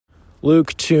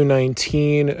Luke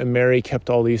 2:19, and Mary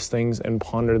kept all these things and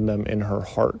pondered them in her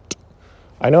heart.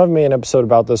 I know I've made an episode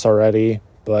about this already,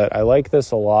 but I like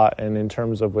this a lot. And in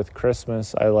terms of with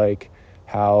Christmas, I like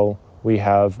how we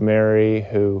have Mary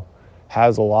who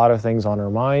has a lot of things on her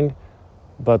mind,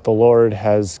 but the Lord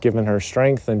has given her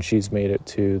strength and she's made it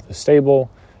to the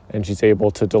stable and she's able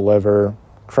to deliver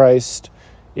Christ,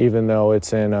 even though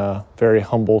it's in very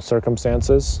humble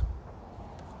circumstances.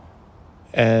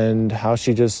 And how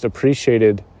she just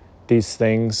appreciated these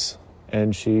things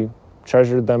and she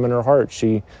treasured them in her heart.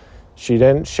 She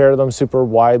didn't share them super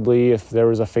widely. If there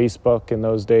was a Facebook in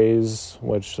those days,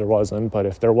 which there wasn't, but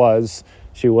if there was,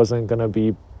 she wasn't going to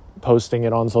be posting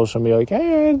it on social media like,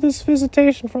 hey, I had this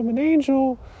visitation from an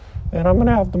angel and I'm going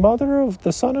to have the mother of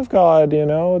the Son of God,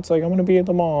 It's like, I'm going to be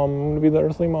the mom. I'm going to be the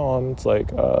earthly mom. It's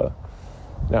like,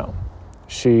 no.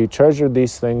 She treasured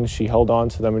these things. She held on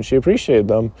to them and she appreciated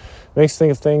them. Makes me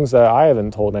think of things that I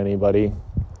haven't told anybody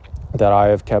that I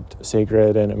have kept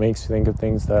sacred. And it makes me think of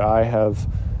things that I have,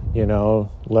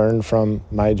 learned from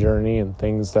my journey and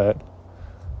things that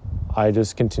I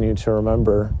just continue to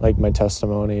remember, like my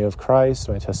testimony of Christ,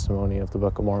 my testimony of the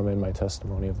Book of Mormon, my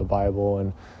testimony of the Bible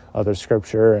and other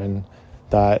scripture. And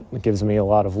that gives me a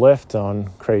lot of lift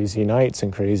on crazy nights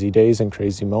and crazy days and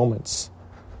crazy moments.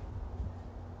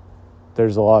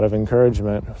 There's a lot of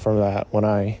encouragement from that when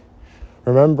I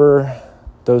remember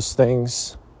those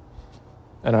things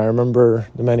and I remember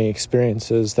the many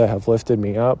experiences that have lifted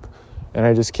me up, and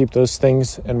I just keep those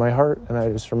things in my heart and I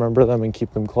just remember them and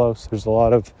keep them close. There's a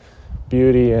lot of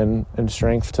beauty and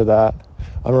strength to that.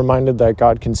 I'm reminded that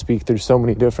God can speak through so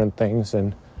many different things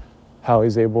and how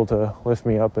he's able to lift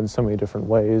me up in so many different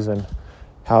ways, and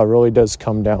how it really does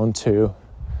come down to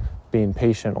being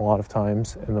patient a lot of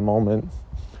times in the moment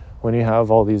when you have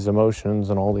all these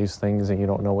emotions and all these things and you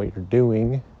don't know what you're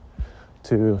doing,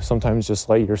 to sometimes just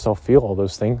let yourself feel all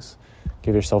those things.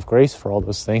 Give yourself grace for all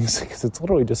those things because it's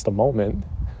literally just a moment,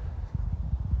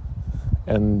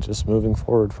 and just moving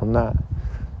forward from that.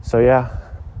 So yeah,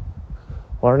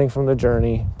 learning from the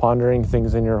journey, pondering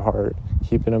things in your heart,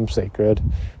 keeping them sacred.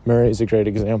 Mary is a great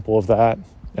example of that,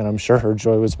 and I'm sure her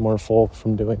joy was more full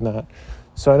from doing that.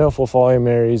 So I know if we'll follow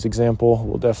Mary's example,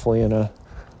 we'll definitely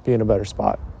be in a better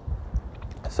spot.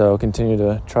 So continue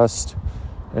to trust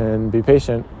and be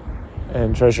patient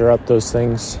and treasure up those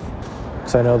things,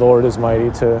 because I know the Lord is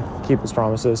mighty to keep his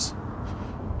promises.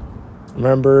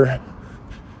 Remember,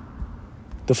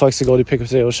 the Flex of Gold you pick up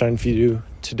today will shine for you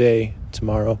today,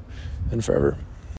 tomorrow, and forever.